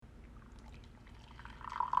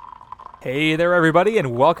Hey there, everybody,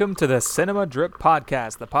 and welcome to the Cinema Drip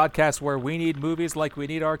Podcast, the podcast where we need movies like we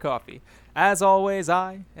need our coffee. As always,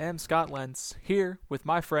 I am Scott Lentz, here with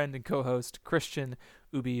my friend and co-host, Christian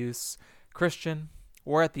Ubius. Christian,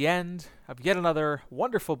 we're at the end of yet another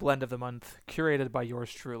wonderful blend of the month, curated by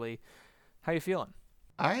yours truly. How you feeling?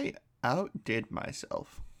 I outdid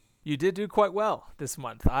myself. You did do quite well this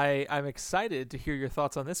month. I'm excited to hear your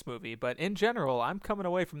thoughts on this movie, but in general, I'm coming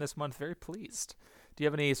away from this month very pleased. Do you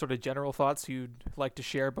have any sort of general thoughts you'd like to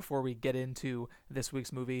share before we get into this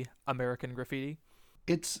week's movie, American Graffiti?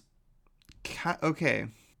 It's okay.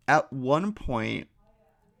 At one point,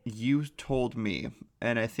 you told me,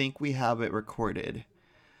 and I think we have it recorded,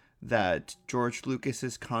 that George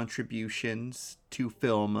Lucas's contributions to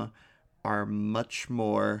film are much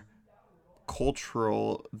more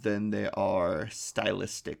cultural than they are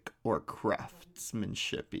stylistic or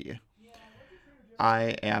craftsmanshipy.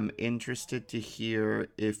 I am interested to hear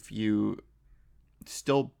if you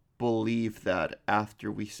still believe that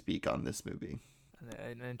after we speak on this movie.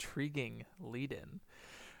 An intriguing lead-in.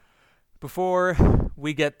 Before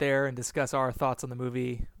we get there and discuss our thoughts on the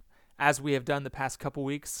movie, as we have done the past couple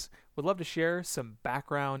weeks, would love to share some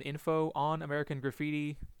background info on American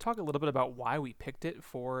Graffiti, talk a little bit about why we picked it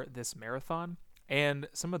for this marathon, and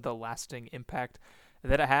some of the lasting impact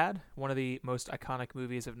that it had, one of the most iconic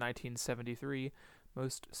movies of 1973,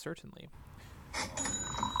 most certainly.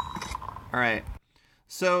 All right.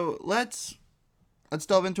 So let's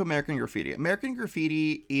delve into American Graffiti. American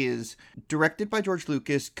Graffiti is directed by George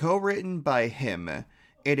Lucas, co-written by him.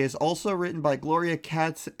 It is also written by Gloria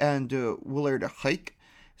Katz and Willard Huyck.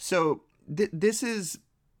 So this is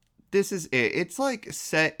it. It's like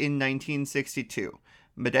set in 1962,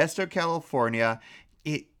 Modesto, California.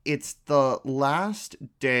 It's the last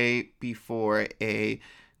day before a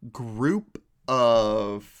group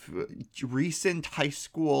of recent high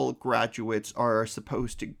school graduates are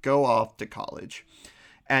supposed to go off to college.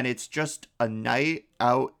 And it's just a night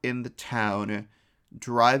out in the town,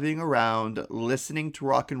 driving around, listening to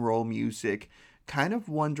rock and roll music, kind of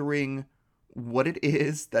wondering what it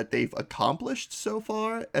is that they've accomplished so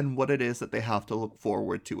far and what it is that they have to look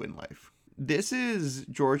forward to in life. This is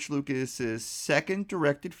George Lucas's second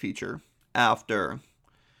directed feature after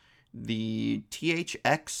the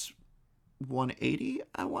THX 180,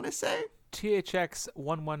 I want to say. THX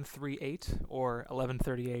 1138 or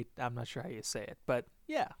 1138, I'm not sure how you say it, but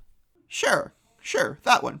yeah. Sure,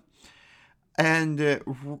 that one. And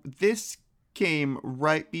this came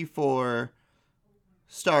right before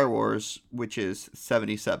Star Wars, which is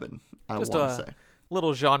 77, I want to say.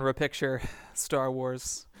 Little genre picture, Star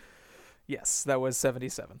Wars. Yes, that was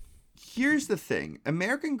 77. Here's the thing.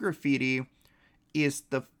 American Graffiti is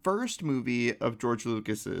the first movie of George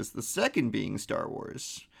Lucas's, the second being Star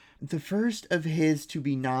Wars. The first of his to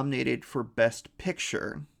be nominated for Best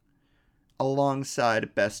Picture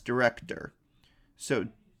alongside Best Director. So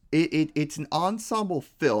it's an ensemble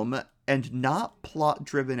film and not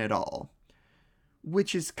plot-driven at all,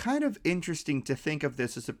 which is kind of interesting to think of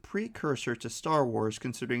this as a precursor to Star Wars,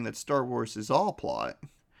 considering that Star Wars is all plot.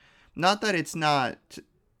 Not that it's not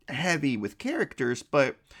heavy with characters,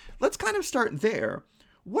 but let's kind of start there.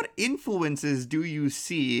 What influences do you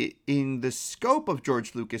see in the scope of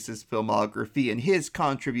George Lucas's filmography and his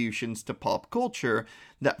contributions to pop culture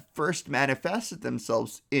that first manifested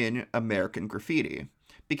themselves in American Graffiti?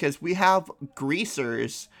 Because we have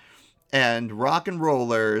greasers and rock and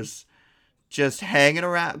rollers just hanging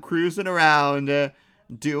around, cruising around,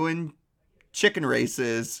 doing chicken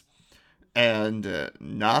races, and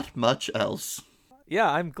not much else. Yeah,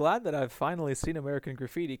 I'm glad that I've finally seen American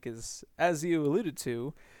Graffiti because, as you alluded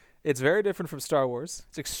to, it's very different from Star Wars.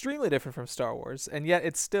 It's extremely different from Star Wars, and yet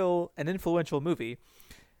it's still an influential movie.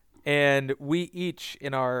 And we each,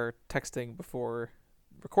 in our texting before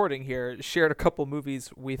recording here, shared a couple movies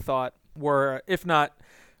we thought were, if not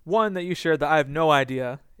one that you shared that I have no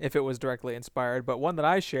idea if it was directly inspired, but one that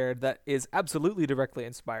I shared that is absolutely directly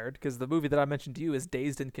inspired, because the movie that I mentioned to you is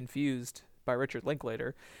Dazed and Confused by Richard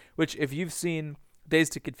Linklater, which if you've seen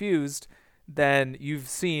Dazed and Confused, then you've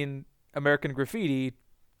seen American Graffiti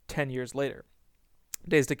 10 years later.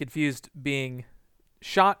 Dazed and Confused being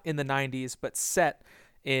shot in the 90s but set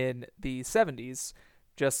in the 70s,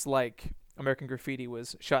 just like American Graffiti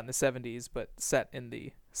was shot in the 70s but set in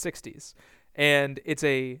the 60s. And it's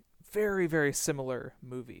a very, very similar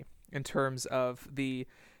movie in terms of the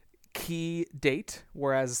key date,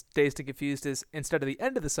 whereas Dazed and Confused is, instead of the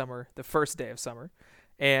end of the summer, the first day of summer,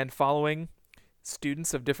 and following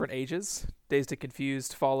students of different ages. Dazed and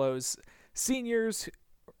Confused follows seniors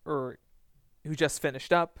or who just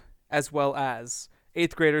finished up, as well as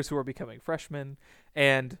 8th graders who are becoming freshmen,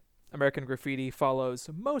 and American Graffiti follows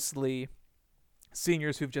mostly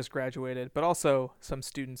seniors who've just graduated, but also some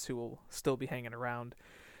students who will still be hanging around.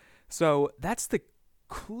 So that's the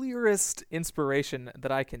clearest inspiration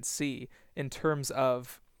that I can see in terms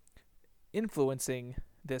of influencing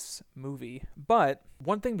this movie. But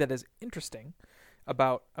one thing that is interesting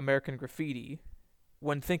about American Graffiti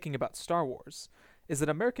when thinking about Star Wars is that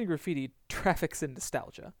American Graffiti traffics in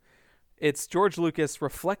nostalgia. It's George Lucas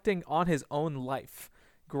reflecting on his own life,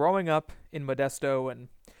 growing up in Modesto and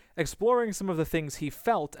exploring some of the things he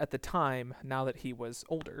felt at the time now that he was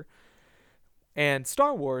older. And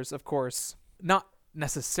Star Wars, of course, not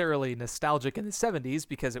necessarily nostalgic in the 70s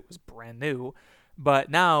because it was brand new, but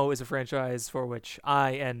now is a franchise for which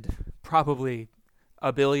I and probably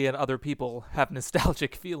a billion other people have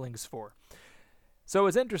nostalgic feelings for. So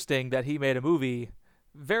it's interesting that he made a movie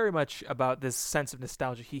very much about this sense of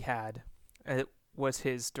nostalgia he had. It was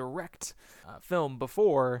his direct film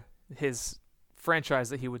before his franchise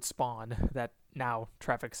that he would spawn that now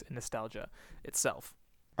traffics in nostalgia itself.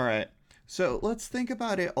 All right. So let's think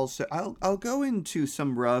about it also. I'll go into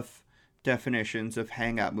some rough definitions of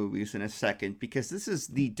hangout movies in a second, because this is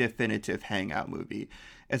the definitive hangout movie,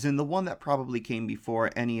 as in the one that probably came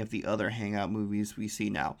before any of the other hangout movies we see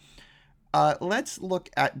now. Let's look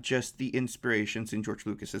at just the inspirations in George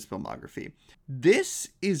Lucas's filmography. This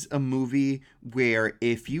is a movie where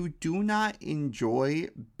if you do not enjoy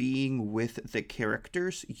being with the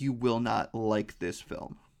characters, you will not like this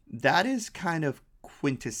film. That is kind of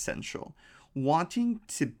quintessential. Wanting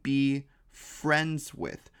to be friends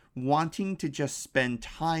with, wanting to just spend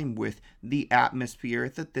time with the atmosphere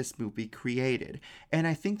that this movie created. And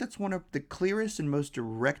I think that's one of the clearest and most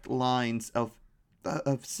direct lines of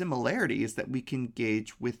similarities that we can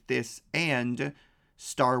gauge with this and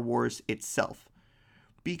Star Wars itself.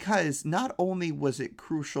 Because not only was it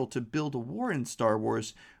crucial to build a war in Star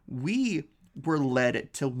Wars, we were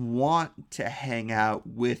led to want to hang out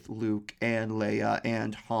with Luke and Leia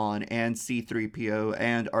and Han and C-3PO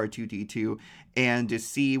and R2-D2 and to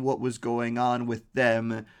see what was going on with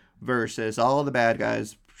them versus all the bad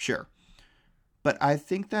guys, sure. But I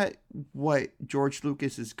think that what George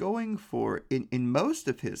Lucas is going for in most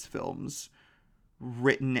of his films,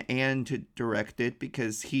 written and directed,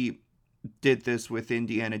 because he did this with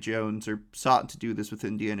Indiana Jones, or sought to do this with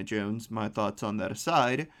Indiana Jones, my thoughts on that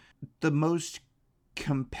aside, the most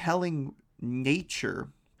compelling nature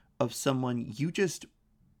of someone you just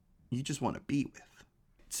want to be with.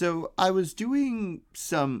 So I was doing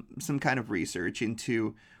some kind of research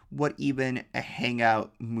into what even a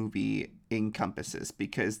hangout movie encompasses,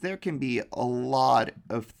 because there can be a lot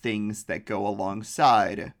of things that go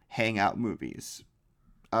alongside hangout movies.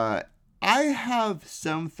 I have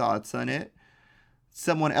some thoughts on it.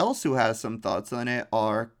 Someone else who has some thoughts on it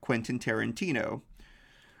are Quentin Tarantino,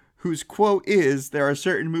 whose quote is, "There are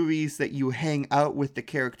certain movies that you hang out with the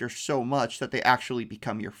character so much that they actually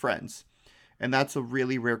become your friends." And that's a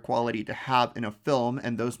really rare quality to have in a film,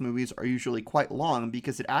 and those movies are usually quite long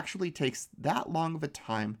because it actually takes that long of a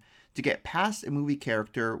time to get past a movie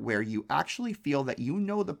character where you actually feel that you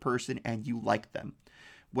know the person and you like them.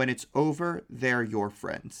 When it's over, they're your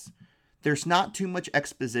friends. There's not too much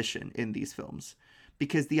exposition in these films,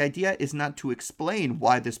 because the idea is not to explain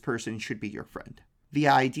why this person should be your friend. The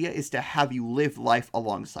idea is to have you live life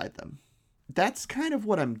alongside them. That's kind of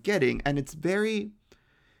what I'm getting, and it's very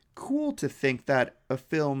cool to think that a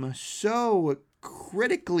film so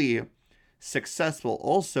critically successful,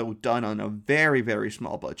 also done on a very, very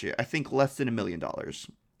small budget, I think less than $1 million.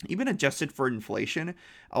 Even adjusted for inflation,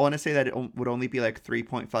 I want to say that it would only be like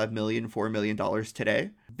 $3.5 million, $4 million today.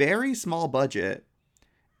 Very small budget,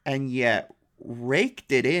 and yet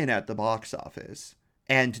raked it in at the box office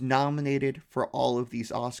and nominated for all of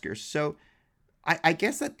these Oscars. So I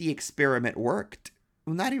guess that the experiment worked.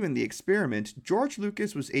 Well, not even the experiment. George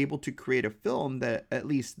Lucas was able to create a film that at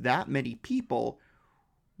least that many people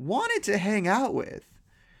wanted to hang out with.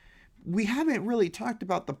 We haven't really talked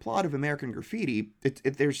about the plot of American Graffiti.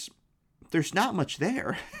 There's not much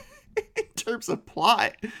there in terms of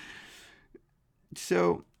plot.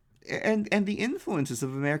 So, and the influences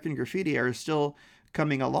of American Graffiti are still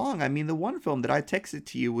coming along. I mean, the one film that I texted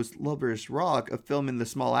to you was Lovers Rock, a film in the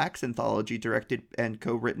Small Axe anthology directed and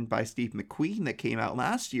co-written by Steve McQueen that came out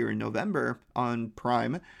last year in November on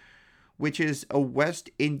Prime, which is a West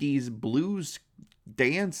Indies blues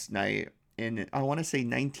dance night in, I want to say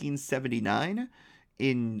 1979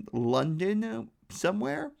 in London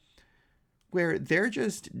somewhere, where they're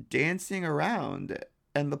just dancing around,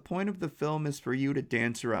 and the point of the film is for you to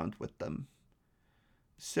dance around with them.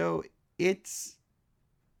 So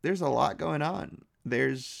there's a lot going on.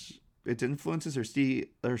 It's its influences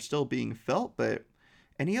are still being felt. But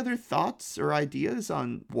any other thoughts or ideas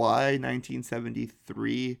on why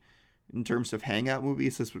 1973, in terms of hangout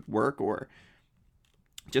movies, this would work, or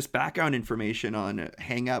just background information on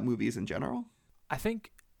hangout movies in general? I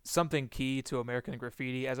think something key to American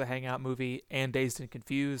Graffiti as a hangout movie and Dazed and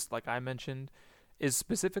Confused, like I mentioned, is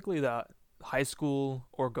specifically the high school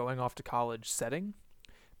or going off to college setting,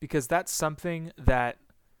 because that's something that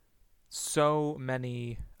so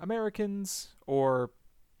many Americans or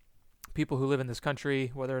people who live in this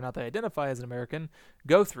country, whether or not they identify as an American,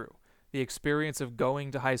 go through. The experience of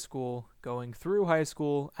going to high school, going through high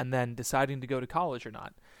school, and then deciding to go to college or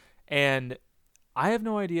not. And I have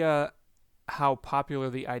no idea how popular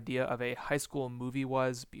the idea of a high school movie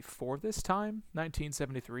was before this time,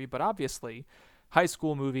 1973, but obviously high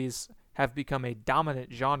school movies have become a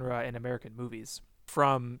dominant genre in American movies.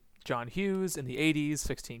 From John Hughes in the 80s,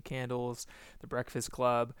 16 Candles, The Breakfast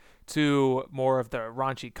Club, to more of the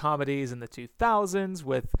raunchy comedies in the 2000s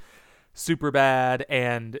with Superbad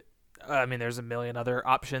and there's a million other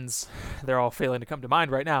options. They're all failing to come to mind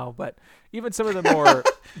right now, but even some of the more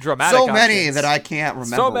dramatic so many options, that I can't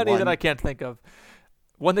remember. So many that I can't think of.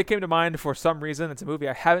 One that came to mind for some reason, it's a movie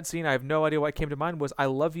I haven't seen, I have no idea why it came to mind, was I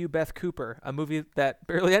Love You, Beth Cooper, a movie that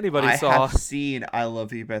barely anybody saw. I have seen I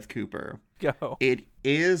Love You, Beth Cooper. Go. It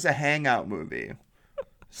is a hangout movie.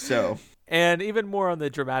 So... And even more on the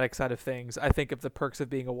dramatic side of things, I think of The Perks of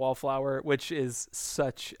Being a Wallflower, which is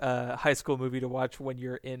such a high school movie to watch when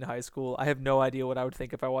you're in high school. I have no idea what I would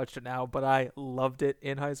think if I watched it now, but I loved it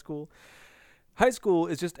in high school. High school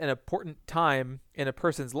is just an important time in a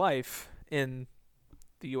person's life in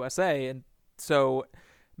the USA, and so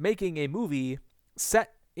making a movie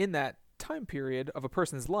set in that time period of a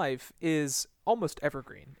person's life is almost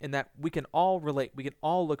evergreen in that we can all relate, we can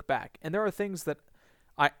all look back, and there are things that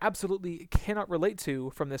I absolutely cannot relate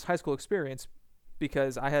to from this high school experience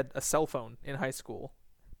because I had a cell phone in high school.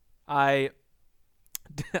 I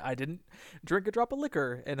didn't drink a drop of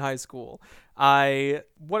liquor in high school.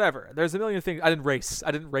 Whatever. There's a million things. I didn't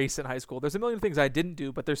race in high school. There's a million things I didn't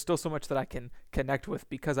do, but there's still so much that I can connect with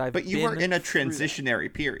because I've But you were in a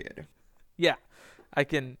transitionary period. Yeah. I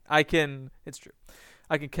can, it's true.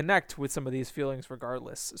 I can connect with some of these feelings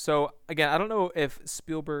regardless. So again, I don't know if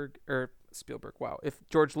if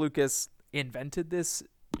George Lucas invented this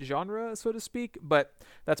genre, so to speak, but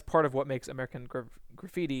that's part of what makes American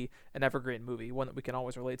Graffiti an evergreen movie, one that we can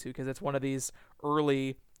always relate to, because it's one of these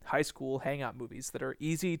early high school hangout movies that are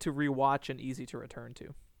easy to rewatch and easy to return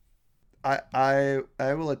to. I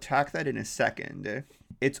will attack that in a second.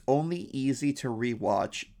 It's only easy to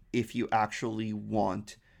rewatch if you actually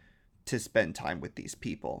want to spend time with these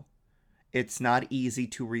people. It's not easy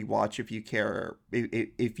to rewatch if you care.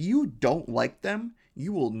 If you don't like them,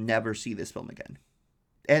 you will never see this film again.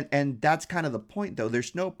 And that's kind of the point, though.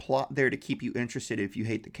 There's no plot there to keep you interested if you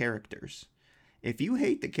hate the characters. If you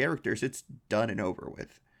hate the characters, it's done and over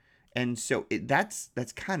with. And so that's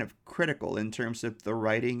kind of critical in terms of the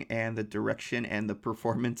writing and the direction and the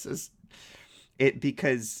performances.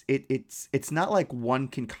 Because it's not like one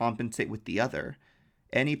can compensate with the other.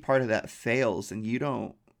 Any part of that fails, and you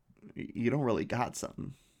don't really got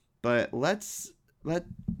something. But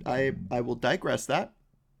I will digress that.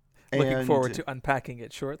 Looking forward to unpacking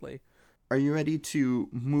it shortly. Are you ready to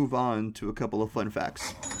move on to a couple of fun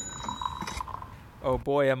facts? Oh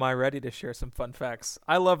boy, am I ready to share some fun facts.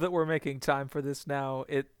 I love that we're making time for this now.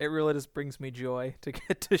 It really just brings me joy to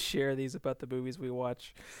get to share these about the movies we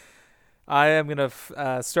watch. I am going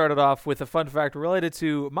to start it off with a fun fact related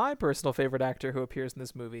to my personal favorite actor who appears in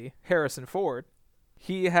this movie, Harrison Ford.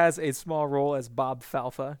 He has a small role as Bob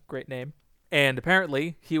Falfa, great name. And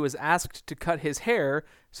apparently he was asked to cut his hair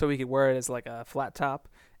so he could wear it as like a flat top,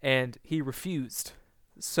 and he refused.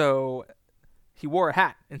 So he wore a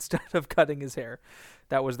hat instead of cutting his hair.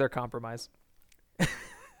 That was their compromise.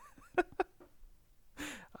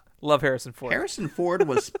 Love Harrison Ford. Harrison Ford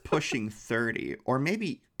was pushing 30, or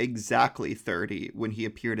maybe exactly 30 when he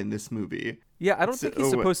appeared in this movie. Yeah, I don't think he's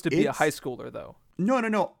supposed to be a high schooler, though.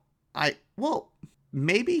 No.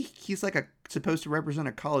 Maybe he's like supposed to represent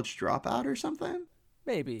a college dropout or something?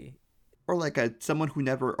 Maybe. Or like a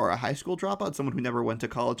high school dropout, someone who never went to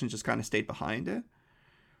college and just kind of stayed behind it.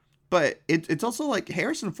 But it's also like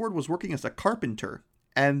Harrison Ford was working as a carpenter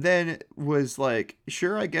and then was like,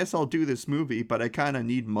 sure, I guess I'll do this movie, but I kind of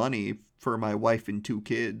need money for my wife and 2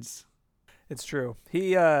 kids. It's true.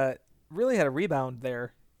 He really had a rebound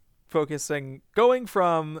there, going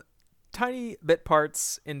from tiny bit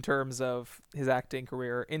parts in terms of his acting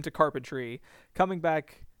career into carpentry, coming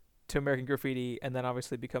back to American Graffiti, and then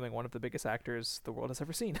obviously becoming one of the biggest actors the world has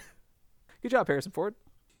ever seen. Good job, Harrison Ford.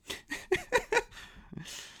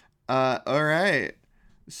 All right.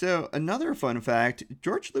 So another fun fact,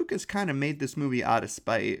 George Lucas kind of made this movie out of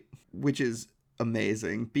spite, which is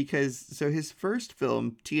amazing because so his first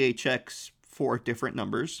film, THX 4 different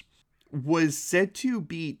numbers, was said to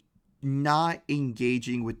be not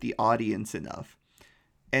engaging with the audience enough.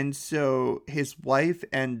 And so his wife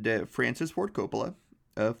and Francis Ford Coppola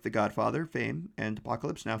of The Godfather fame and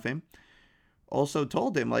Apocalypse Now fame also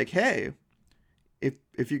told him like, "Hey,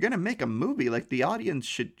 if you're going to make a movie, like the audience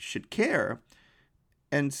should care."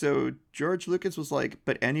 And so George Lucas was like,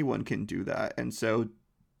 "But anyone can do that." And so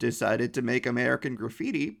decided to make American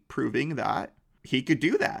Graffiti, proving that he could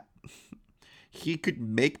do that. He could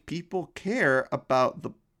make people care about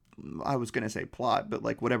the, I was going to say plot, but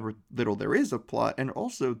like whatever little there is of plot, and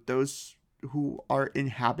also those who are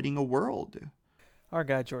inhabiting a world. Our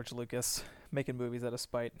guy George Lucas, making movies out of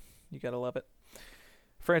spite. You gotta love it.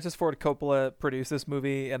 Francis Ford Coppola produced this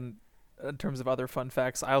movie, and in terms of other fun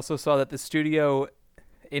facts, I also saw that the studio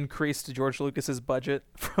increased George Lucas's budget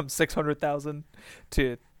from 600,000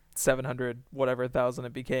 to 700 whatever thousand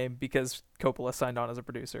it became because Coppola signed on as a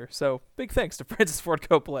producer. So big thanks to Francis Ford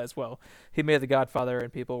Coppola as well. He made The Godfather,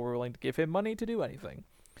 and people were willing to give him money to do anything.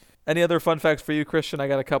 Any other fun facts for you, Christian? I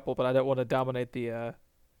got a couple, but I don't want to dominate the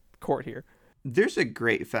court here. There's a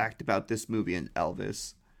great fact about this movie and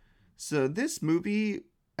Elvis. So this movie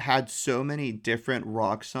had so many different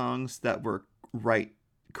rock songs that were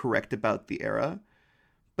correct about the era.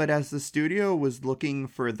 But as the studio was looking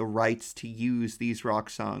for the rights to use these rock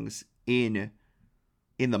songs in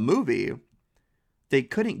the movie, they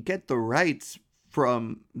couldn't get the rights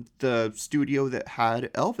from the studio that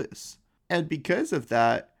had Elvis. And because of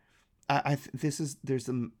that, there's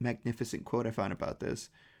a magnificent quote I found about this.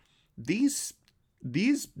 These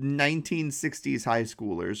 1960s high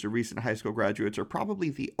schoolers or recent high school graduates are probably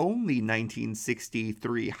the only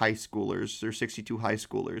 1963 high schoolers or 62 high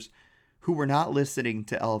schoolers who were not listening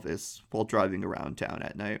to Elvis while driving around town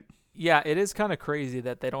at night. Yeah, it is kind of crazy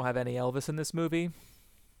that they don't have any Elvis in this movie.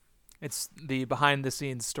 It's the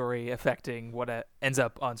behind-the-scenes story affecting what ends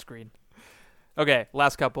up on screen. Okay,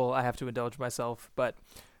 last couple. I have to indulge myself, but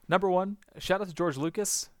number one, shout out to George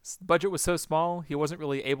Lucas. The budget was so small, he wasn't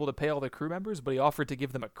really able to pay all the crew members, but he offered to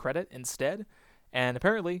give them a credit instead. And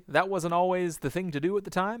apparently, that wasn't always the thing to do at the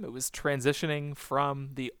time. It was transitioning from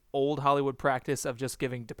the old Hollywood practice of just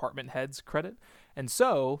giving department heads credit. And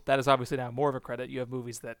so, that is obviously now more of a credit. You have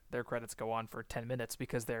movies that their credits go on for 10 minutes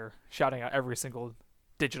because they're shouting out every single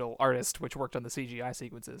digital artist which worked on the CGI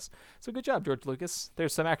sequences. So good job, George Lucas.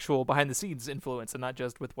 There's some actual behind-the-scenes influence and not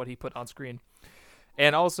just with what he put on screen.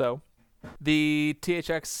 And also, the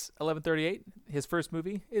THX 1138, his first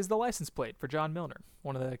movie, is the license plate for John Milner,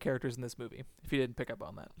 one of the characters in this movie, if you didn't pick up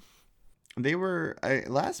on that. They were,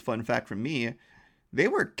 last fun fact from me, they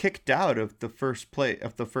were kicked out of the first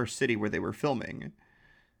city where they were filming.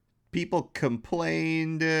 People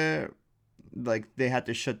complained, like they had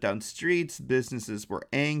to shut down streets, businesses were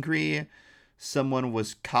angry, someone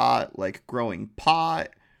was caught like growing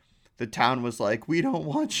pot. The town was like, "We don't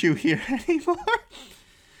want you here anymore."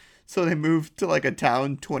 So they moved to like a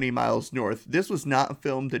town 20 miles north. This was not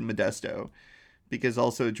filmed in Modesto because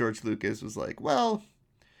also George Lucas was like, "Well,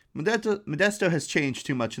 Modesto has changed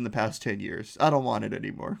too much in the past 10 years. I don't want it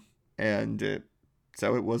anymore." And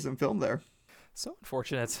so it wasn't filmed there. So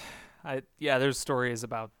unfortunate. There's stories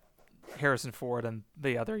about Harrison Ford and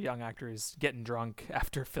the other young actors getting drunk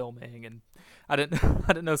after filming, and I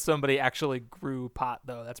didn't know somebody actually grew pot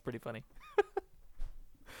though. That's pretty funny.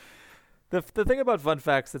 The thing about fun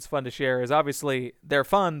facts that's fun to share is obviously they're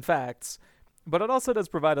fun facts, but it also does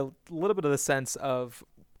provide a little bit of the sense of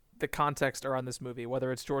the context around this movie,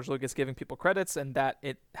 whether it's George Lucas giving people credits and that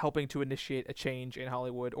it helping to initiate a change in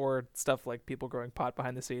Hollywood, or stuff like people growing pot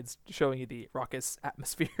behind the scenes, showing you the raucous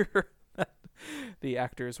atmosphere that the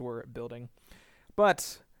actors were building.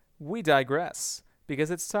 But we digress,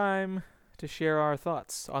 because it's time to share our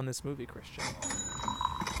thoughts on this movie, Christian.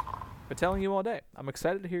 Been telling you all day. I'm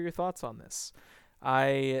excited to hear your thoughts on this.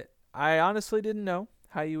 I honestly didn't know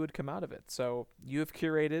how you would come out of it. So you have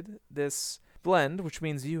curated this blend, which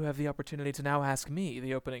means you have the opportunity to now ask me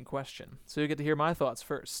the opening question. So you get to hear my thoughts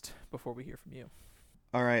first before we hear from you.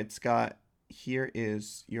 All right, Scott, here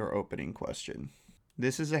is your opening question.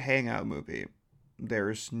 This is a hangout movie.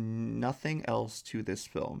 There's nothing else to this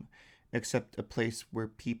film except a place where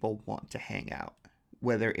people want to hang out,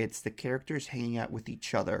 whether it's the characters hanging out with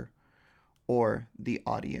each other or the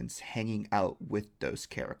audience hanging out with those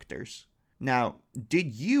characters. Now,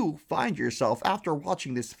 did you find yourself, after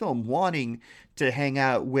watching this film, wanting to hang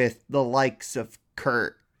out with the likes of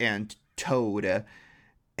Kurt and Toad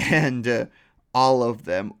and all of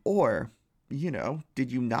them? Or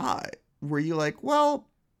did you not? Were you like, well,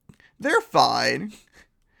 they're fine.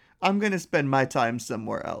 I'm going to spend my time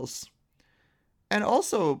somewhere else. And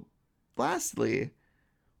also, lastly,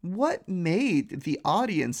 what made the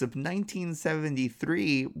audience of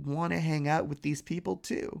 1973 want to hang out with these people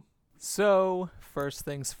too? So, first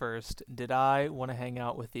things first, did I want to hang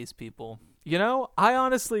out with these people? I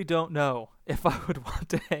honestly don't know if I would want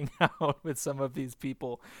to hang out with some of these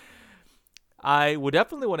people. I would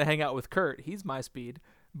definitely want to hang out with Kurt. He's my speed.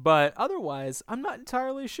 But otherwise, I'm not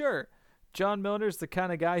entirely sure. John Milner's the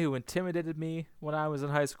kind of guy who intimidated me when I was in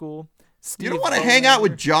high school. You don't want to hang out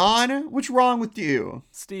with John? What's wrong with you?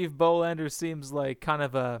 Steve Bolander seems like kind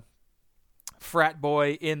of a frat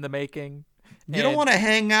boy in the making. You don't want to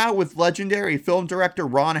hang out with legendary film director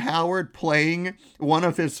Ron Howard playing one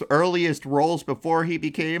of his earliest roles before he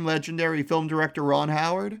became legendary film director Ron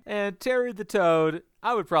Howard? And Terry the Toad.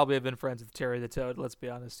 I would probably have been friends with Terry the Toad, let's be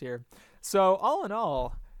honest here. So, all in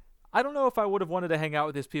all, I don't know if I would have wanted to hang out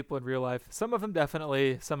with these people in real life. Some of them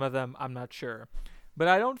definitely, some of them I'm not sure. But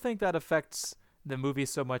I don't think that affects the movie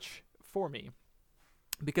so much for me,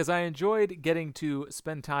 because I enjoyed getting to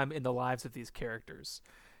spend time in the lives of these characters.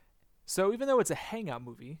 So even though it's a hangout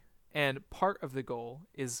movie, and part of the goal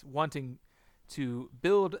is wanting to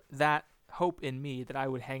build that hope in me that I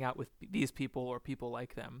would hang out with these people or people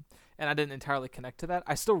like them, and I didn't entirely connect to that,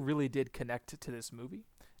 I still really did connect to this movie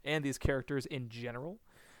and these characters in general.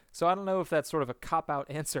 So I don't know if that's sort of a cop-out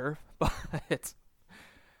answer, but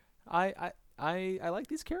I like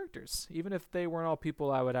these characters, even if they weren't all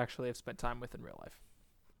people I would actually have spent time with in real life.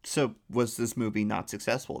 So was this movie not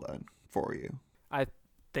successful then for you? I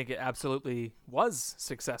think it absolutely was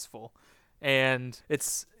successful, and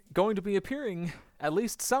it's going to be appearing at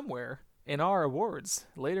least somewhere in our awards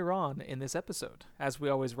later on in this episode, as we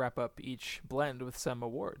always wrap up each blend with some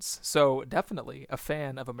awards. So definitely a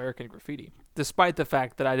fan of American Graffiti, despite the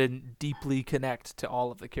fact that I didn't deeply connect to all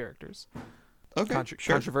of the characters. Okay,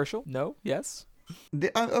 sure. Controversial? No? Yes?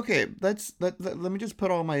 Okay, let me just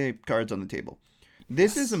put all my cards on the table.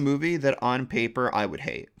 This is a movie that on paper I would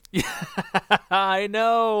hate. I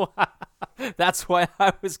know. That's why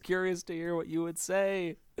I was curious to hear what you would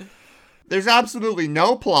say. There's absolutely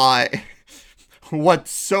no plot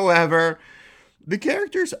whatsoever. The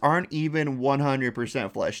characters aren't even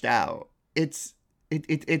 100% fleshed out. It's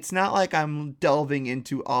not like I'm delving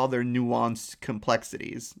into all their nuanced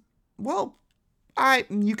complexities. Well,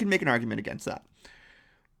 you can make an argument against that.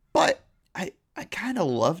 But I kind of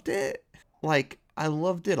loved it. Like, I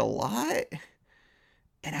loved it a lot.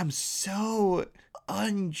 And I'm so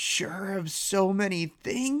unsure of so many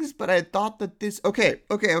things, but I thought that this... Okay.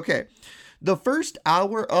 The first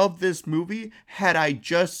hour of this movie, had I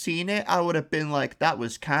just seen it, I would have been like, that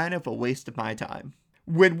was kind of a waste of my time.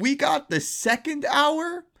 When we got the second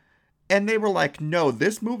hour, and they were like, no,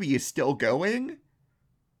 this movie is still going,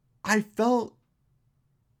 I felt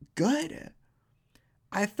good.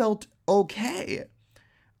 I felt okay.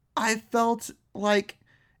 I felt like,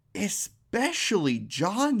 especially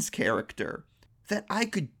John's character, that I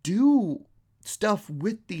could do stuff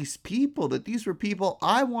with these people, that these were people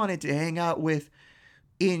I wanted to hang out with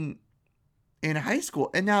in high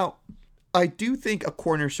school. And now, I do think a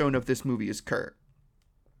cornerstone of this movie is Kurt.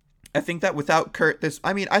 I think that without Kurt,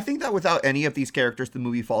 I think that without any of these characters, the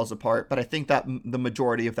movie falls apart, but I think that the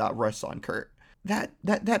majority of that rests on Kurt.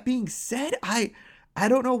 That being said, I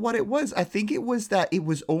don't know what it was. I think it was that it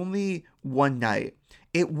was only one night.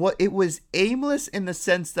 It was aimless in the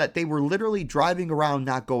sense that they were literally driving around,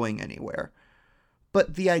 not going anywhere.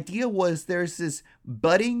 But the idea was there's this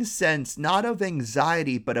budding sense, not of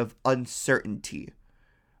anxiety, but of uncertainty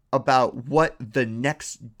about what the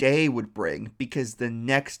next day would bring, because the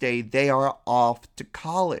next day they are off to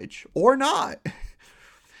college or not.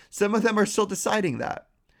 Some of them are still deciding that.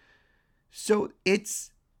 So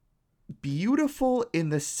it's beautiful in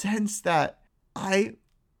the sense that I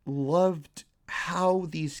loved how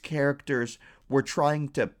these characters were trying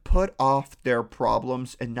to put off their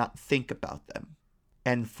problems and not think about them.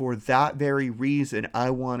 And for that very reason, I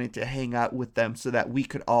wanted to hang out with them so that we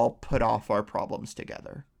could all put off our problems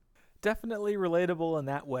together. Definitely relatable in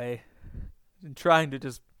that way. And trying to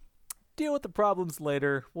just deal with the problems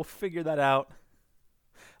later. We'll figure that out.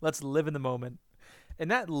 Let's live in the moment. And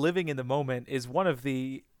that living in the moment is one of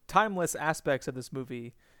the timeless aspects of this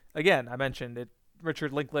movie. Again, I mentioned it.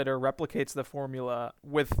 Richard Linklater replicates the formula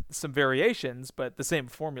with some variations, but the same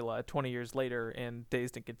formula 20 years later in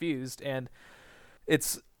Dazed and Confused. And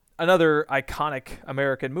it's another iconic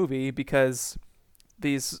American movie because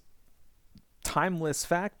these timeless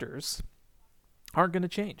factors aren't going to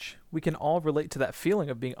change. We can all relate to that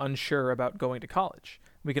feeling of being unsure about going to college.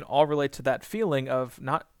 We can all relate to that feeling of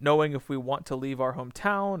not knowing if we want to leave our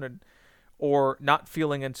hometown, or not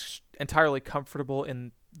feeling entirely comfortable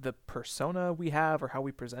in the persona we have, or how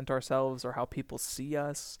we present ourselves, or how people see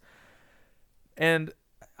us. And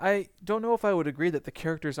I don't know if I would agree that the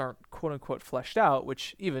characters aren't quote unquote fleshed out,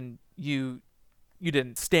 which even you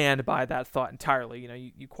didn't stand by that thought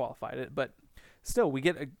entirely. You qualified it, but still, we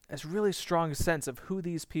get a really strong sense of who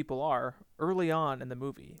these people are early on in the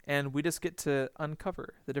movie, and we just get to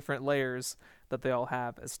uncover the different layers that they all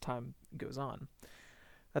have as time goes on.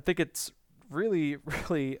 I think it's really,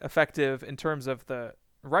 really effective in terms of the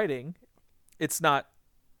writing. It's not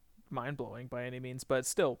mind-blowing by any means, but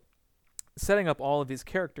still setting up all of these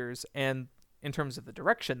characters, and in terms of the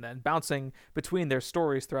direction, then bouncing between their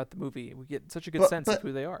stories throughout the movie, we get such a good sense of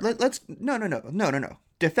who they are. Let's no.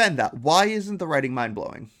 Defend that. Why isn't the writing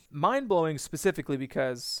mind-blowing? Mind-blowing specifically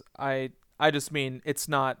because I just mean it's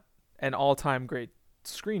not an all-time great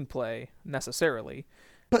screenplay necessarily.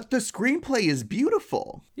 But the screenplay is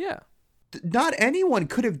beautiful. Yeah. Not anyone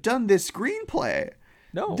could have done this screenplay.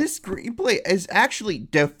 No. This screenplay actually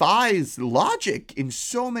defies logic in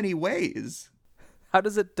so many ways. How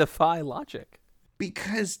does it defy logic?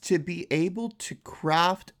 Because to be able to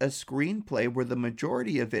craft a screenplay where the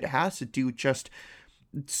majority of it has to do just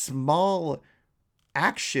small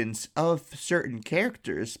actions of certain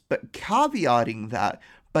characters, but caveating that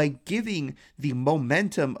by giving the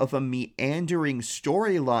momentum of a meandering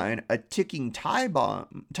storyline a ticking time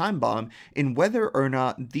bomb in whether or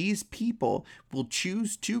not these people will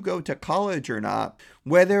choose to go to college or not,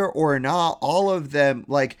 whether or not all of them,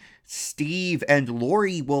 like Steve and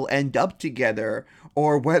Laurie, will end up together,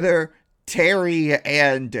 or whether Terry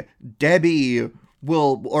and Debbie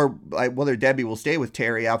will, or whether Debbie will stay with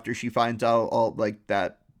Terry after she finds out all like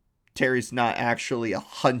that Terry's not actually a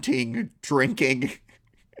hunting, drinking,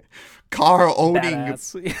 car owning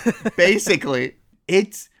basically.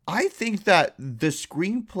 I think that the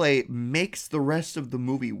screenplay makes the rest of the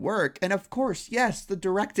movie work, and of course, yes, the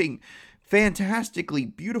directing fantastically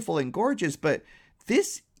beautiful and gorgeous, but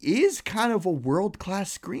this is kind of a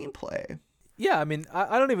world-class screenplay. Yeah, I mean,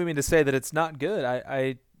 I don't even mean to say that it's not good.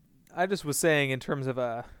 I just was saying in terms of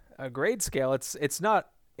a grade scale, it's not,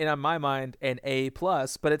 in my mind, an A+,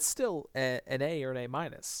 but it's still an A or an A-.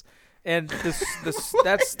 And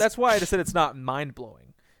that's why I just said it's not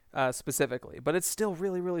mind-blowing specifically, but it's still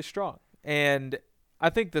really, really strong. And I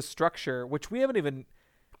think the structure, which we haven't even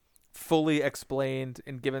fully explained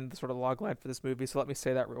and given the sort of logline for this movie, so let me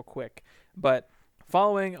say that real quick. But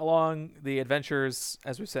following along the adventures,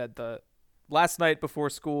 as we said, the last night before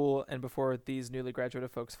school and before these newly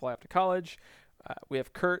graduated folks fly off to college, we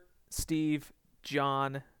have Kurt, Steve,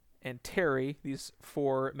 John, and Terry, these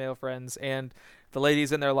 4 male friends, and the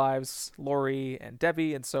ladies in their lives, Laurie and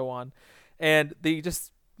Debbie, and so on. And the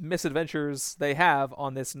just misadventures they have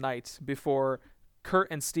on this night before Kurt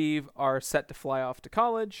and Steve are set to fly off to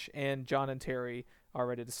college, and John and Terry are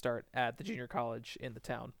ready to start at the junior college in the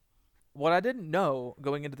town. What I didn't know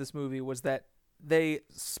going into this movie was that they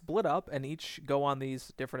split up and each go on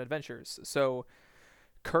these different adventures. So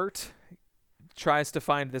Kurt tries to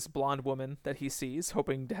find this blonde woman that he sees,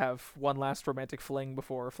 hoping to have one last romantic fling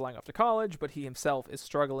before flying off to college, but he himself is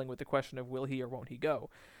struggling with the question of will he or won't he go.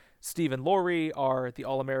 Steve and Laurie are the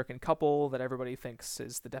all-American couple that everybody thinks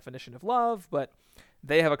is the definition of love, but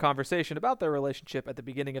they have a conversation about their relationship at the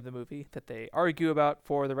beginning of the movie that they argue about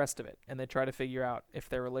for the rest of it, and they try to figure out if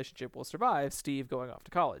their relationship will survive Steve going off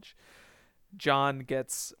to college. John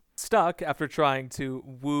gets stuck after trying to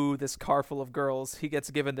woo this car full of girls. He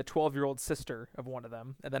gets given the 12-year-old sister of one of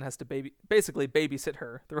them and then has to basically babysit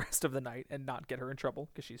her the rest of the night and not get her in trouble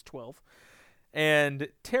because she's 12. And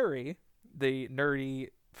Terry, the nerdy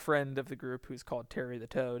friend of the group who's called Terry the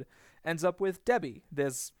Toad, ends up with Debbie,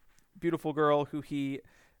 this beautiful girl who he,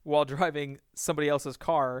 while driving somebody else's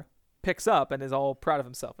car, picks up and is all proud of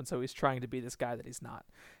himself. And so he's trying to be this guy that he's not.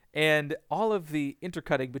 And all of the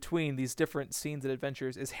intercutting between these different scenes and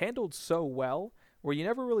adventures is handled so well, where you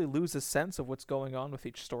never really lose a sense of what's going on with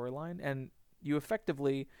each storyline, and you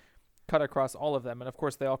effectively cut across all of them. And of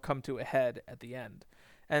course, they all come to a head at the end.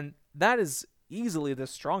 And that is easily the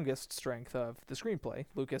strongest strength of the screenplay,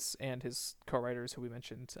 Lucas and his co-writers who we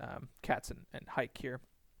mentioned, Katz and Hike here.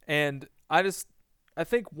 And I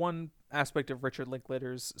think one aspect of Richard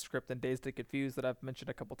Linklater's script in Dazed and Confused that I've mentioned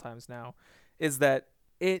a couple times now is that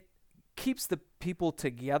it keeps the people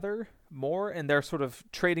together more, and they're sort of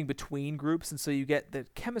trading between groups, and so you get the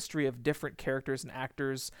chemistry of different characters and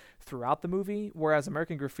actors throughout the movie, whereas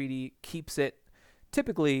American Graffiti keeps it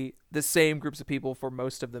typically the same groups of people for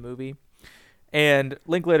most of the movie. And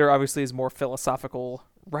Linklater obviously is more philosophical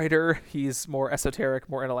writer. He's more esoteric,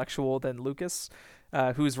 more intellectual than Lucas,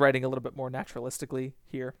 who's writing a little bit more naturalistically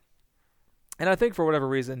here. And I think for whatever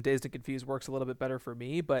reason, Dazed and Confused works a little bit better for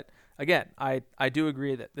me. But again, I do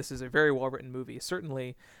agree that this is a very well-written movie.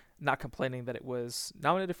 Certainly not complaining that it was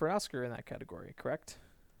nominated for an Oscar in that category, correct?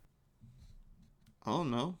 Oh,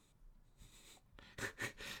 no.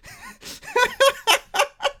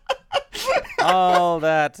 All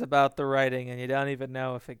that about the writing, and you don't even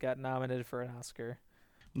know if it got nominated for an Oscar.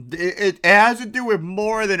 It has to do with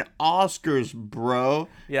more than Oscars, bro.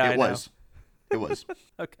 Yeah, it I was. It was.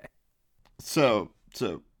 Okay. So,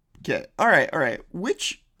 okay. All right.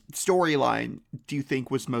 Which storyline do you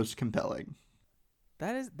think was most compelling?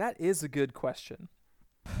 That is a good question.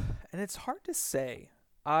 And it's hard to say.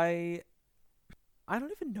 I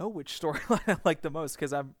don't even know which storyline I like the most,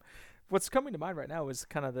 because what's coming to mind right now is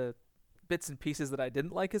kind of the bits and pieces that I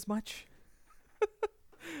didn't like as much.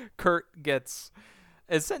 Kurt gets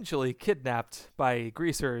essentially kidnapped by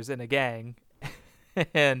greasers in a gang,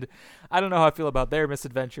 and I don't know how I feel about their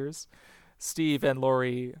misadventures. Steve and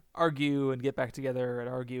Lori argue and get back together and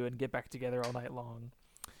argue and get back together all night long.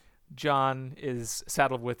 John is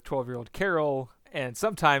saddled with 12-year-old Carol, and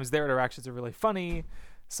sometimes their interactions are really funny.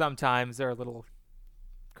 Sometimes they're a little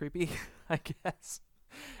creepy, I guess.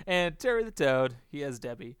 And Terry the Toad, he has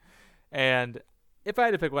Debbie. And if I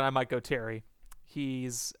had to pick one, I might go Terry.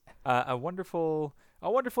 He's a wonderful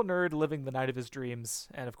nerd living the night of his dreams,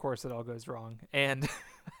 and of course it all goes wrong. And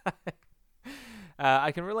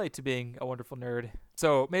I can relate to being a wonderful nerd.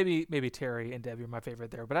 So maybe Terry and Debbie are my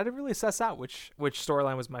favorite there, but I didn't really suss out which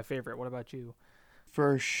storyline was my favorite. What about you?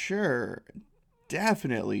 For sure,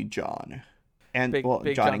 definitely John. And Big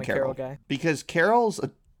John and Carol guy. Because Carol's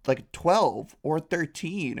like 12 or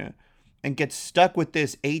 13 and gets stuck with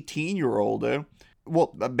this 18-year-old. Well,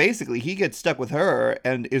 basically he gets stuck with her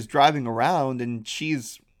and is driving around, and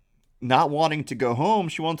she's not wanting to go home.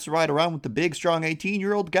 She wants to ride around with the big, strong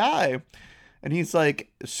 18-year-old guy. And he's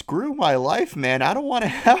like, screw my life, man. I don't want to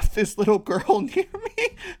have this little girl near me.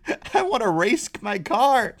 I want to race my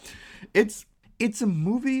car. It's a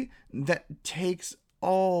movie that takes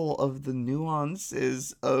all of the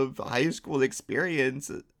nuances of high school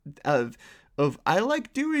experience of I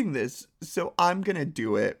like doing this, so I'm going to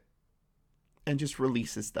do it, and just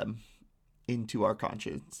releases them into our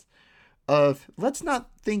conscience. Let's not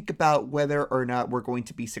think about whether or not we're going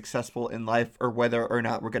to be successful in life, or whether or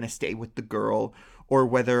not we're going to stay with the girl, or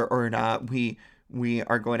whether or not we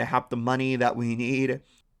are going to have the money that we need,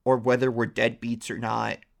 or whether we're deadbeats or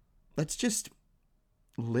not. Let's just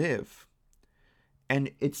live.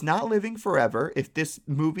 And it's not living forever. If this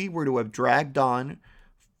movie were to have dragged on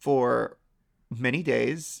for many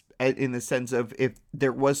days, in the sense of if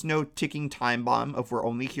there was no ticking time bomb of we're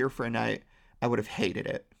only here for a night, I would have hated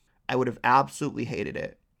it. I would have absolutely hated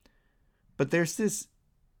it. But there's this,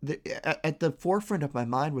 at the forefront of my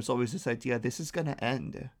mind was always this idea, this is going to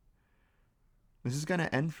end. This is going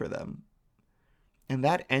to end for them. And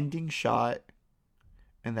that ending shot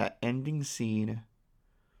and that ending scene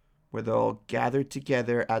where they're all gathered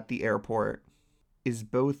together at the airport is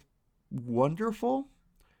both wonderful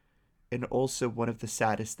and also one of the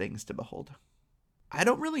saddest things to behold. I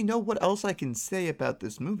don't really know what else I can say about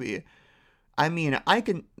this movie. I mean, I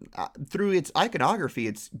can, through its iconography,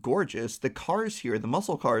 it's gorgeous. The cars here, the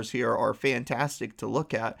muscle cars here, are fantastic to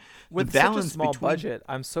look at. With such a small budget,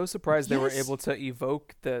 I'm so surprised they were able to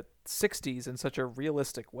evoke the 60s in such a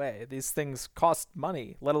realistic way. These things cost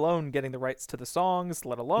money, let alone getting the rights to the songs,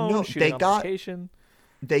 let alone shooting on location.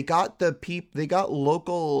 They got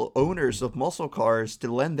local owners of muscle cars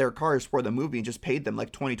to lend their cars for the movie and just paid them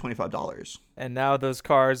like $20-$25. And now those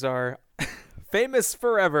cars are famous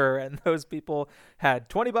forever, and those people had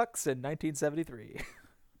 $20 in 1973.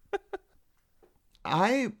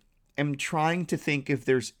 I am trying to think if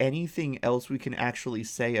there's anything else we can actually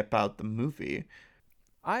say about the movie.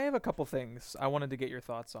 I have a couple things I wanted to get your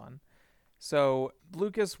thoughts on. So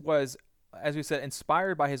Lucas was, as we said,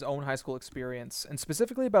 inspired by his own high school experience, and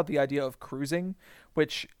specifically about the idea of cruising,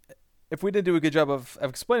 which, if we didn't do a good job of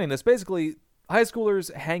explaining this, basically high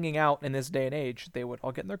schoolers hanging out in this day and age, they would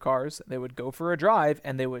all get in their cars, they would go for a drive,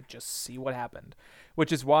 and they would just see what happened.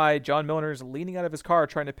 Which is why John Milner's leaning out of his car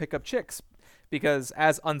trying to pick up chicks, because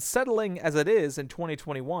as unsettling as it is in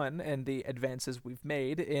 2021 and the advances we've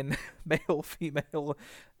made in male-female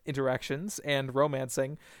interactions and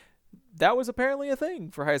romancing, that was apparently a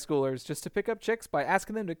thing for high schoolers, just to pick up chicks by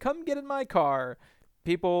asking them to come get in my car.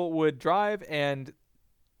 People would drive and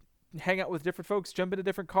hang out with different folks, jump into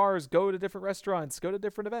different cars, go to different restaurants, go to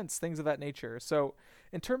different events, things of that nature. So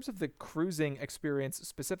in terms of the cruising experience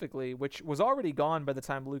specifically, which was already gone by the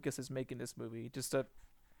time Lucas is making this movie, just a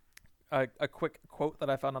a quick quote that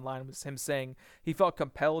I found online was him saying he felt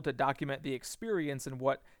compelled to document the experience and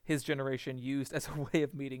what his generation used as a way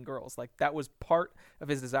of meeting girls. Like, that was part of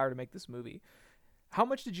his desire to make this movie. How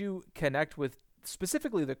much did you connect with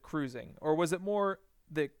specifically the cruising, or was it more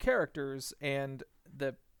the characters and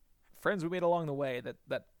the friends we made along the way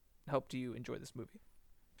that helped you enjoy this movie?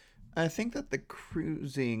 I think that the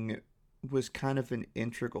cruising was kind of an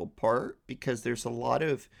integral part because there's a lot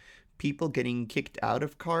of people getting kicked out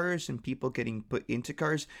of cars and people getting put into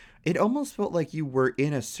cars. It almost felt like you were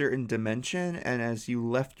in a certain dimension, and as you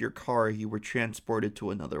left your car, you were transported to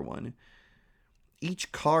another one.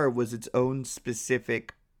 Each car was its own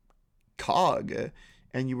specific cog,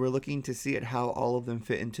 and you were looking to see how all of them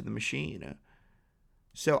fit into the machine.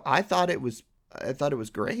 So I thought it was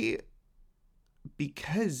great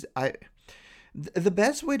because the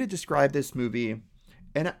best way to describe this movie,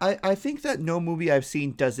 and I think that no movie I've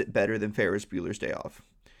seen does it better than Ferris Bueller's Day Off.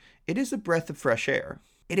 It is a breath of fresh air.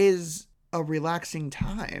 It is a relaxing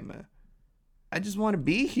time. I just want to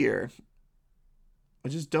be here. I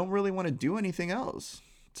just don't really want to do anything else.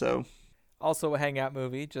 So, Also a hangout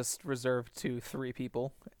movie, just reserved to 3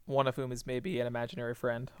 people, one of whom is maybe an imaginary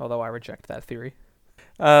friend, although I reject that theory.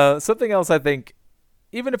 Something else I think,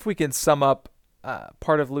 even if we can sum up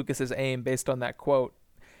part of Lucas's aim based on that quote,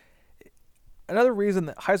 another reason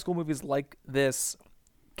that high school movies like this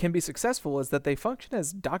can be successful is that they function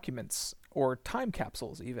as documents or time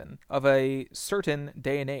capsules even of a certain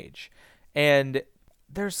day and age. And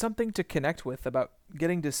there's something to connect with about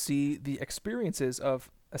getting to see the experiences of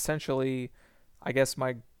essentially, I guess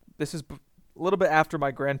this is a little bit after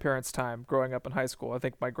my grandparents' time growing up in high school. I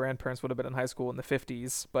think my grandparents would have been in high school in the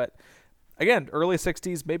 50s, but again, early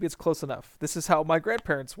 60s, maybe it's close enough. This is how my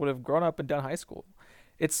grandparents would have grown up and done high school.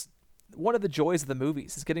 It's one of the joys of the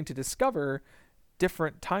movies is getting to discover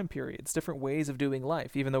different time periods, different ways of doing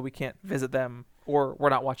life, even though we can't visit them or we're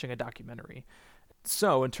not watching a documentary.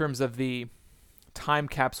 So in terms of the time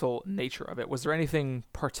capsule nature of it, was there anything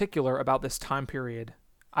particular about this time period?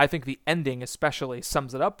 I think the ending especially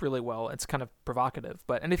sums it up really well. It's kind of provocative,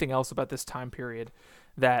 but anything else about this time period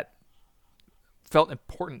that felt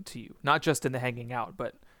important to you, not just in the hanging out,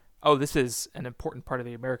 but, oh, this is an important part of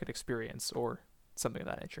the American experience or something of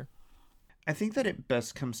that nature? I think that it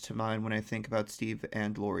best comes to mind when I think about Steve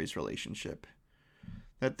and Lori's relationship.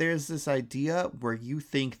 That there's this idea where you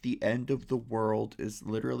think the end of the world is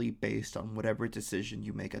literally based on whatever decision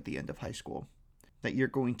you make at the end of high school. That you're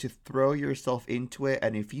going to throw yourself into it,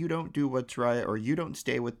 and if you don't do what's right, or you don't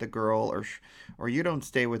stay with the girl, or you don't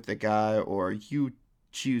stay with the guy, or you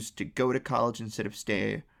choose to go to college instead of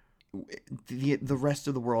stay, the rest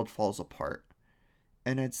of the world falls apart.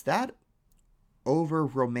 And it's that over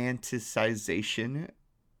romanticization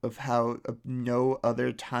of how no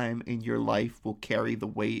other time in your life will carry the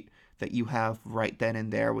weight that you have right then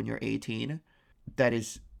and there when you're 18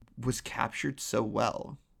 that was captured so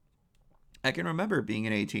well. I can remember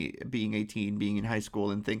being 18, being in high school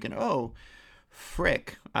and thinking, oh,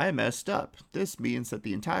 frick, I messed up. This means that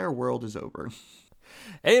the entire world is over.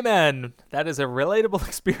 Amen. That is a relatable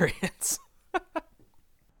experience.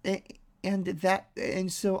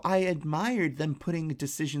 And so I admired them putting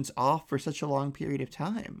decisions off for such a long period of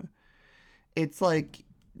time. It's like,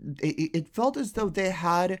 it felt as though they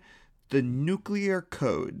had the nuclear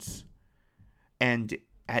codes, and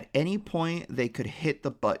at any point they could hit the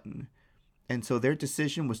button. And so their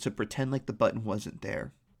decision was to pretend like the button wasn't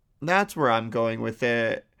there. That's where I'm going with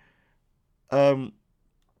it.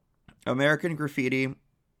 American Graffiti,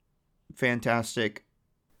 fantastic.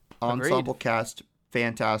 Ensemble Agreed. cast,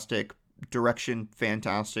 fantastic. Direction,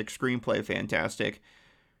 fantastic. Screenplay, fantastic.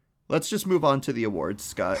 Let's just move on to the awards,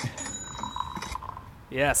 Scott.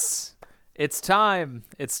 Yes. It's time.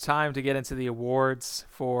 It's time to get into the awards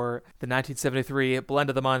for the 1973 Blend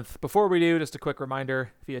of the Month. Before we do, just a quick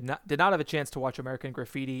reminder, if you did not have a chance to watch American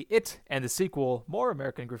Graffiti, it and the sequel, More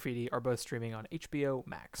American Graffiti, are both streaming on HBO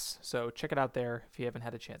Max. So check it out there if you haven't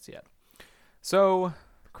had a chance yet. So,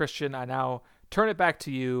 Christian, I now turn it back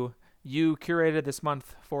to you. You curated this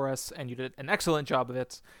month for us, and you did an excellent job of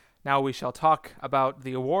it. Now we shall talk about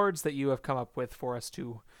the awards that you have come up with for us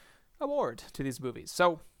to award to these movies.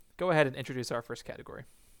 So, go ahead and introduce our first category.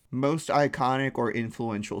 Most iconic or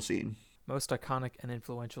influential scene? Most iconic and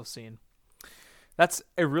influential scene. That's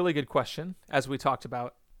a really good question. As we talked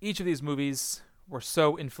about, each of these movies were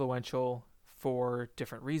so influential for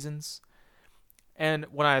different reasons. And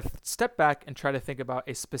when I step back and try to think about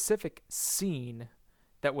a specific scene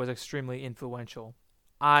that was extremely influential,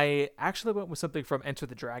 I actually went with something from Enter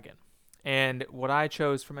the Dragon. And what I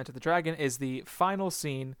chose from Enter the Dragon is the final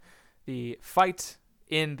scene, the fight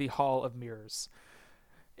in the Hall of Mirrors.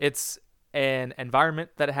 It's an environment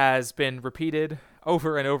that has been repeated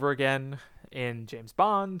over and over again in James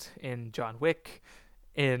Bond, in John Wick,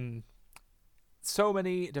 in so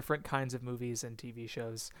many different kinds of movies and TV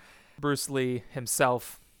shows. Bruce Lee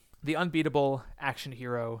himself, the unbeatable action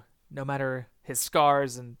hero, no matter his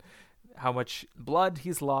scars and how much blood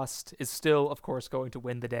he's lost, is still, of course, going to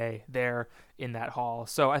win the day there in that hall.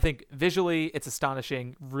 So I think visually it's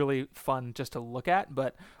astonishing, really fun just to look at,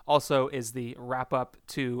 but also is the wrap up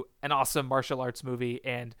to an awesome martial arts movie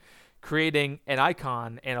and creating an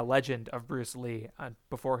icon and a legend of Bruce Lee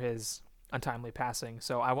before his untimely passing.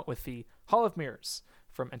 So I went with the Hall of Mirrors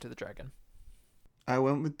from Enter the Dragon. I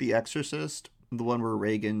went with The Exorcist, the one where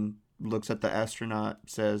Reagan looks at the astronaut,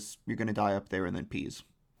 says, "You're going to die up there," and then pees.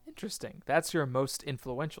 Interesting. That's your most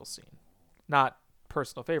influential scene, not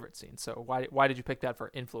personal favorite scene. So why did you pick that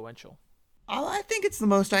for influential? Oh, I think it's the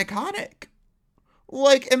most iconic.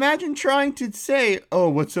 Like, imagine trying to say, "Oh,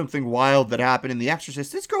 what's something wild that happened in The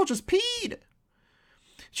Exorcist?" This girl just peed.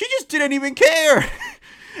 She just didn't even care.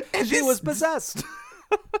 And she was possessed.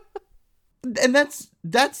 And that's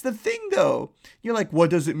the thing, though. You're like, what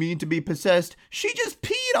does it mean to be possessed? She just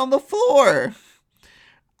peed on the floor.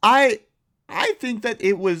 I think that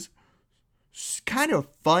it was kind of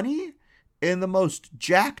funny in the most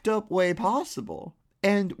jacked up way possible.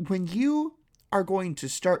 And when you are going to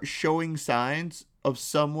start showing signs of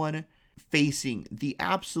someone facing the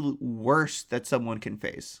absolute worst that someone can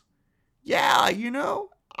face, yeah,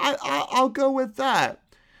 I'll go with that.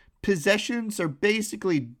 Possessions are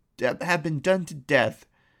basically have been done to death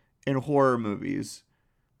in horror movies,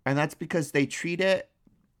 and that's because they treat it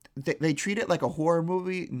like a horror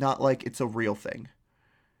movie, not like it's a real thing.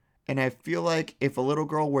 And I feel like if a little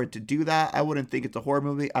girl were to do that, I wouldn't think it's a horror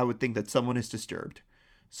movie. I would think that someone is disturbed.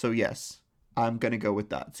 So yes, I'm gonna go with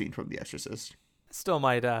that scene from The Exorcist. Still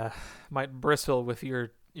might bristle with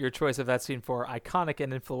your choice of that scene for iconic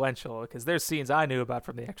and influential, because there's scenes I knew about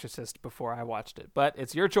from The Exorcist before I watched it, but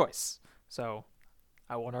it's your choice, so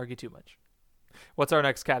I won't argue too much. What's our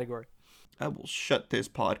next category? I will shut this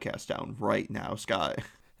podcast down right now, Sky.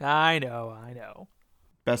 I know.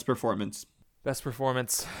 Best performance. Best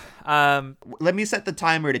performance. Let me set the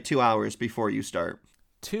timer to 2 hours before you start.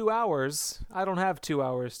 2 hours? I don't have 2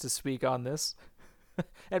 hours to speak on this.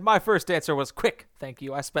 And my first answer was quick. Thank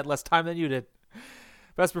you. I spent less time than you did.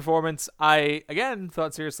 Best performance. I, again,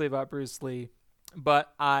 thought seriously about Bruce Lee,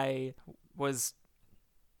 but I was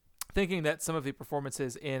thinking that some of the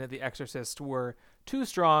performances in The Exorcist were too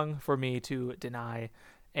strong for me to deny.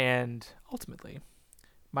 And ultimately,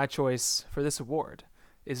 my choice for this award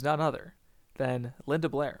is none other than Linda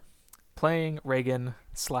Blair, playing Reagan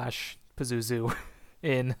 / Pazuzu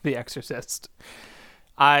in The Exorcist.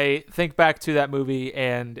 I think back to that movie,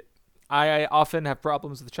 and I often have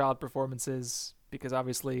problems with child performances because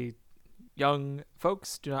obviously young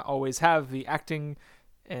folks do not always have the acting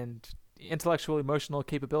and intellectual, emotional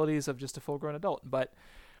capabilities of just a full-grown adult. But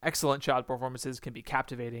excellent child performances can be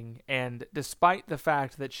captivating, and despite the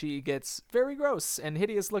fact that she gets very gross and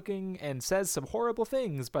hideous looking and says some horrible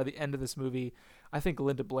things by the end of this movie, I think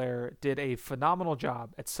Linda Blair did a phenomenal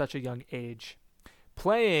job at such a young age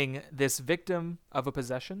playing this victim of a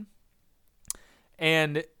possession.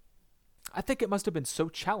 And I think it must have been so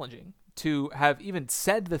challenging to have even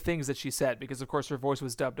said the things that she said, because of course her voice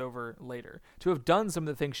was dubbed over later, to have done some of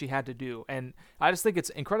the things she had to do. And I just think it's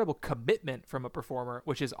incredible commitment from a performer,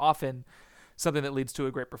 which is often something that leads to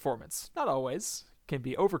a great performance. Not always, can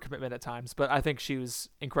be overcommitment at times, but I think she was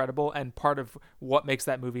incredible and part of what makes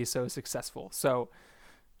that movie so successful. So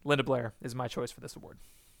Linda Blair is my choice for this award.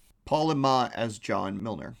 Paul Amott as John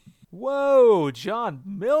Milner. Whoa, John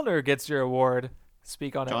Milner gets your award.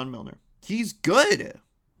 Speak on it. John Milner. He's good.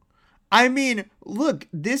 I mean, look,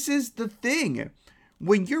 this is the thing.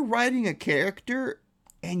 When you're writing a character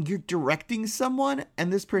and you're directing someone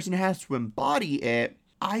and this person has to embody it,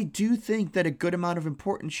 I do think that a good amount of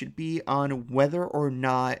importance should be on whether or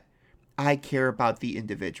not I care about the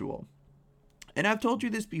individual. And I've told you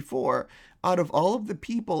this before, out of all of the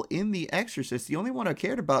people in The Exorcist, the only one I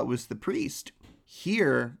cared about was the priest.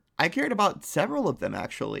 Here, I cared about several of them,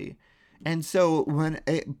 actually. And so when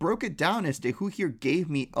it broke it down as to who here gave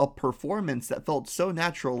me a performance that felt so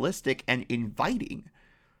naturalistic and inviting,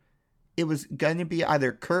 it was going to be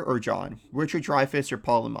either Kurt or John, Richard Dreyfuss or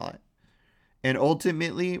Paul Amott. And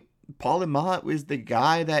ultimately, Paul Amott was the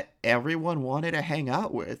guy that everyone wanted to hang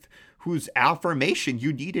out with, whose affirmation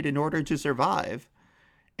you needed in order to survive.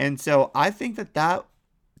 And so I think that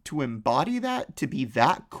to embody that, to be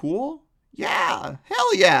that cool, yeah,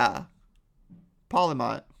 hell yeah. Paul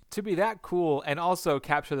Amott. To be that cool and also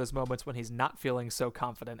capture those moments when he's not feeling so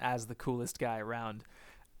confident as the coolest guy around.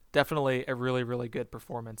 Definitely a really, really good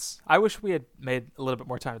performance. I wish we had made a little bit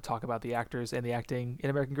more time to talk about the actors and the acting in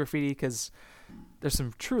American Graffiti, because there's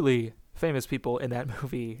some truly famous people in that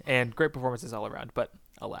movie and great performances all around, but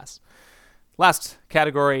alas. Last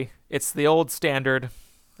category, it's the old standard.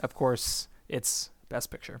 Of course, it's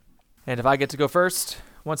Best Picture. And if I get to go first,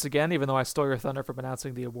 once again, even though I stole your thunder from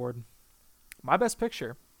announcing the award, my Best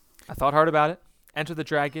Picture, I thought hard about it. Enter the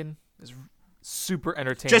Dragon is super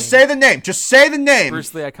entertaining. Just say the name. Just say the name.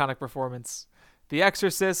 Bruce Lee iconic performance. The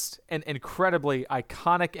Exorcist, an incredibly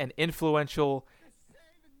iconic and influential,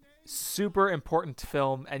 super important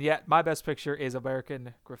film, and yet my Best Picture is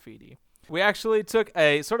American Graffiti. We actually took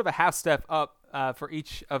a sort of a half step up for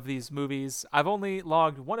each of these movies. I've only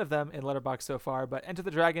logged one of them in Letterboxd so far, but Enter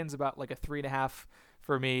the Dragon's about like a 3.5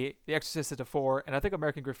 for me. The Exorcist is a 4, and I think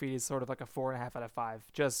American Graffiti is sort of like a 4.5 out of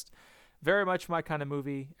 5. Just very much my kind of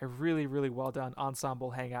movie. A really, really well done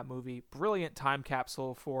ensemble hangout movie. Brilliant time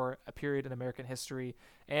capsule for a period in American history.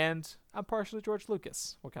 And I'm partially George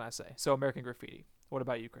Lucas. What can I say? So American Graffiti. What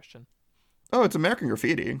about you, Christian? Oh, it's American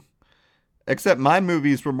Graffiti. Except my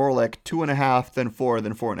movies were more like 2.5 than 4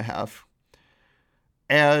 than 4.5.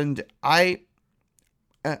 And I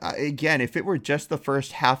again, if it were just the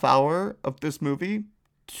first half hour of this movie,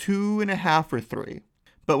 2.5 or 3.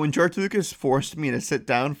 But when George Lucas forced me to sit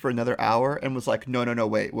down for another hour and was like, no,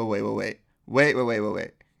 wait.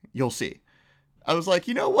 You'll see. I was like,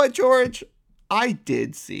 you know what, George? I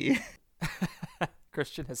did see.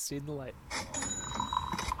 Christian has seen the light.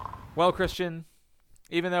 Well, Christian,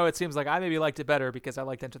 even though it seems like I maybe liked it better because I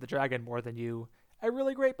liked Enter the Dragon more than you, a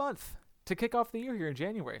really great month to kick off the year here in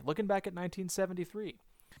January, looking back at 1973.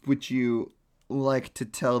 Would you like to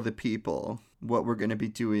tell the people what we're going to be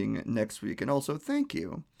doing next week? And also, thank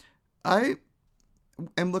you. I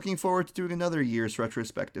am looking forward to doing another year's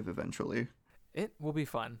retrospective eventually. It will be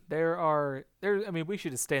fun. We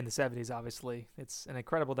should stay in the 70s, obviously. It's an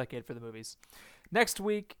incredible decade for the movies. Next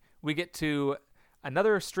week, we get to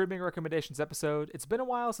another streaming recommendations episode. It's been a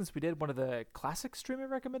while since we did one of the classic streaming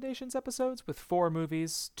recommendations episodes with 4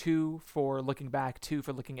 movies, 2 for looking back, 2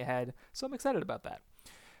 for looking ahead. So I'm excited about that.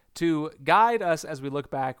 To guide us as we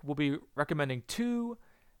look back, we'll be recommending 2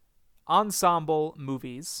 ensemble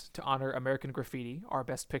movies to honor American Graffiti, our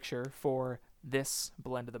Best Picture for this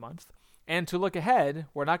blend of the month. And to look ahead,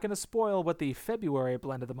 we're not going to spoil what the February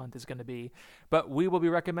blend of the month is going to be, but we will be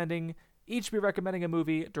recommending a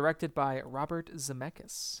movie directed by Robert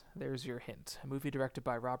Zemeckis. There's your hint. A movie directed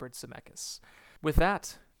by Robert Zemeckis. With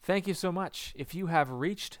that, thank you so much if you have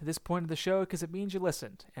reached this point of the show, because it means you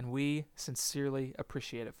listened, and we sincerely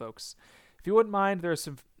appreciate it, folks. If you wouldn't mind, there are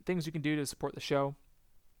some things you can do to support the show.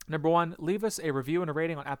 Number 1, leave us a review and a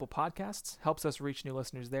rating on Apple Podcasts. Helps us reach new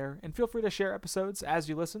listeners there. And feel free to share episodes as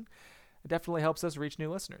you listen. It definitely helps us reach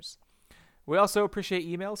new listeners. We also appreciate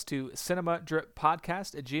emails to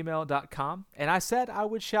cinemadrippodcast@gmail.com. And I said I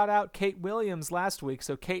would shout out Kate Williams last week.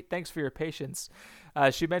 So Kate, thanks for your patience.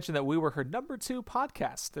 She mentioned that we were her number 2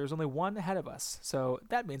 podcast. There's only one ahead of us. So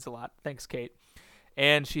that means a lot. Thanks, Kate.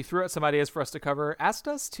 And she threw out some ideas for us to cover. Asked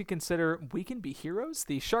us to consider We Can Be Heroes,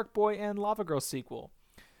 the Shark Boy and Lava Girl sequel.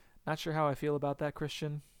 Not sure how I feel about that,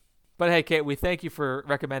 Christian. But hey, Kate, we thank you for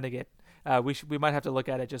recommending it. We might have to look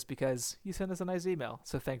at it just because you sent us a nice email.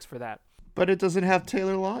 So thanks for that. But it doesn't have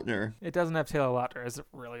Taylor Lautner. It doesn't have Taylor Lautner. Is it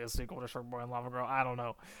really a sequel to Shark Boy and Lava Girl? I don't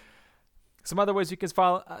know. Some other ways you can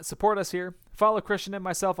support us here. Follow Christian and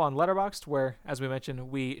myself on Letterboxd, where, as we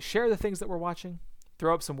mentioned, we share the things that we're watching,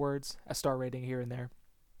 throw up some words, a star rating here and there.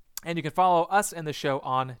 And you can follow us and the show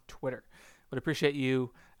on Twitter. Would appreciate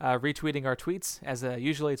you retweeting our tweets, as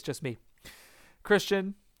usually it's just me.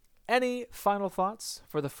 Christian, any final thoughts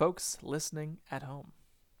for the folks listening at home?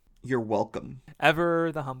 You're welcome.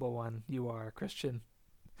 Ever the humble one you are, Christian.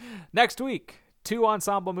 Next week, 2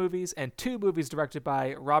 ensemble movies and 2 movies directed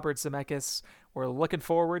by Robert Zemeckis. We're looking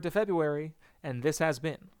forward to February, and this has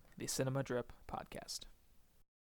been the Cinema Drip Podcast.